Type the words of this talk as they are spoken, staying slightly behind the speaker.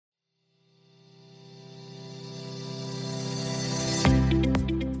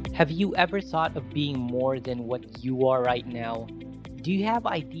Have you ever thought of being more than what you are right now? Do you have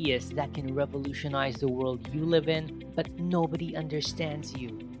ideas that can revolutionize the world you live in, but nobody understands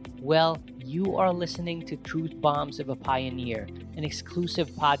you? Well, you are listening to Truth Bombs of a Pioneer, an exclusive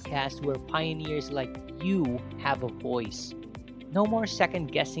podcast where pioneers like you have a voice. No more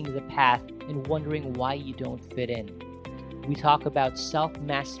second guessing the path and wondering why you don't fit in. We talk about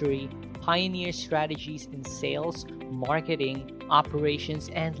self-mastery, pioneer strategies in sales, marketing, operations,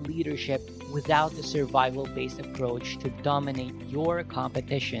 and leadership without the survival-based approach to dominate your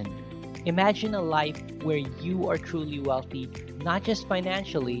competition. Imagine a life where you are truly wealthy, not just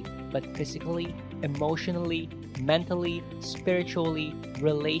financially, but physically, emotionally, mentally, spiritually,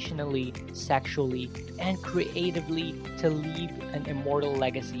 relationally, sexually, and creatively to leave an immortal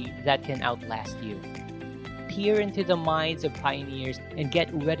legacy that can outlast you. Peer into the minds of pioneers and get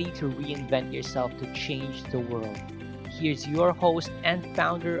ready to reinvent yourself to change the world. Here's your host and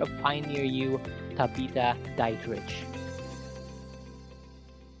founder of Pioneer U, Tabitha Dietrich.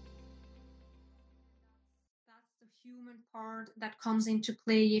 That's the human part that comes into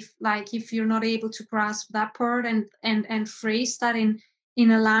play if you're not able to grasp that part and phrase that in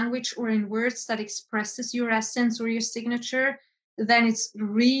a language or in words that expresses your essence or your signature, then it's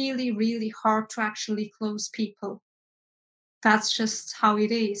really, really hard to actually close people. That's just how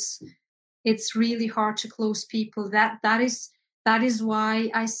it is. It's really hard to close people. That is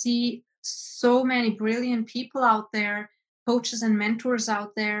why I see so many brilliant people out there, coaches and mentors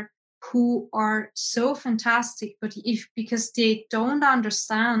out there who are so fantastic, but because they don't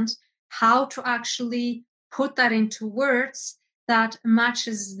understand how to actually put that into words that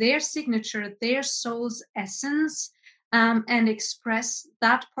matches their signature, their soul's essence, and express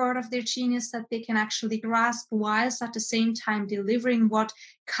that part of their genius that they can actually grasp, whilst at the same time delivering what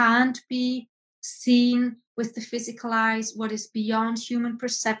can't be seen with the physical eyes, what is beyond human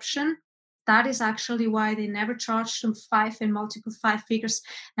perception. That is actually why they never charge them multiple five figures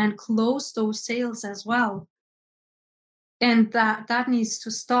and close those sales as well. And that needs to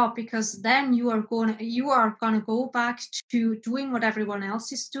stop, because then you are gonna go back to doing what everyone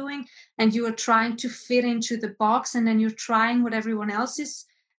else is doing, and you are trying to fit into the box, and then you're trying what everyone else is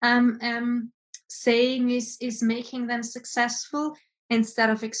saying is making them successful,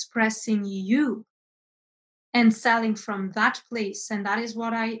 instead of expressing you and selling from that place. And that is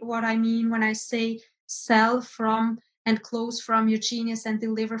what I mean when I say sell from and close from your genius and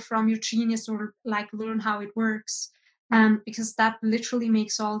deliver from your genius, or like learn how it works. Because that literally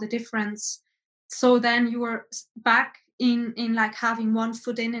makes all the difference. So then you are back in like having one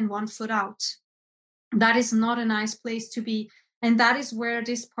foot in and one foot out. That is not a nice place to be. And that is where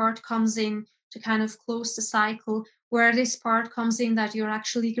this part comes in to kind of close the cycle, where this part comes in that you're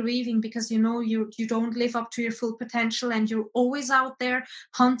actually grieving because you don't live up to your full potential, and you're always out there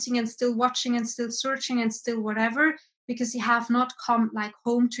hunting and still watching and still searching and still whatever, because you have not come like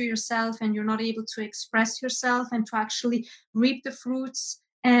home to yourself, and you're not able to express yourself and to actually reap the fruits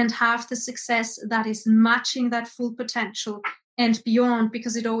and have the success that is matching that full potential and beyond,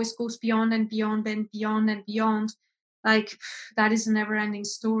 because it always goes beyond and beyond and beyond and beyond. Like, that is a never-ending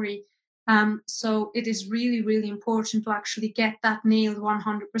story. So it is really, really important to actually get that nailed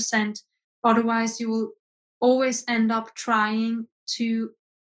 100%. Otherwise, you will always end up trying to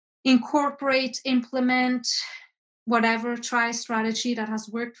incorporate, implement, whatever, try strategy that has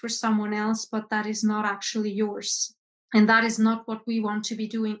worked for someone else, but that is not actually yours. And that is not what we want to be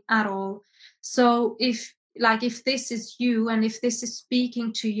doing at all. So if this is you, and if this is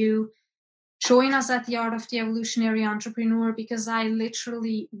speaking to you, join us at the Art of the Evolutionary Entrepreneur, because I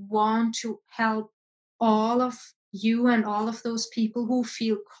literally want to help all of you and all of those people who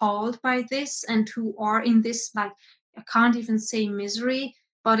feel called by this and who are in this, like, I can't even say misery,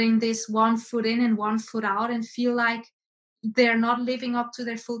 but in this one foot in and one foot out, and feel like they're not living up to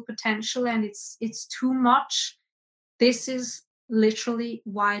their full potential and it's too much. This is literally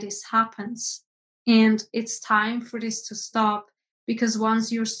why this happens. And it's time for this to stop, because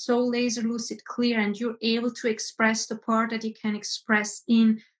once you're so laser lucid clear and you're able to express the part that you can express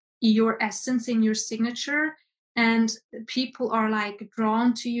in your essence, in your signature, and people are like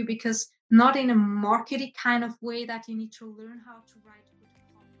drawn to you, because not in a marketing kind of way that you need to learn how to write good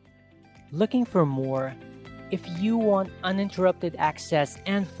copy. Looking for more? If you want uninterrupted access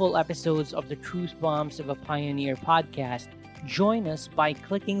and full episodes of the Truth Bombs of a Pioneer podcast, join us by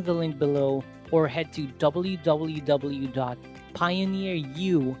clicking the link below, or head to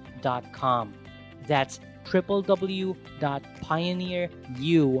www.pioneeru.com. That's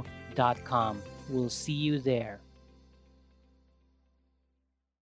www.pioneeru.com. We'll see you there.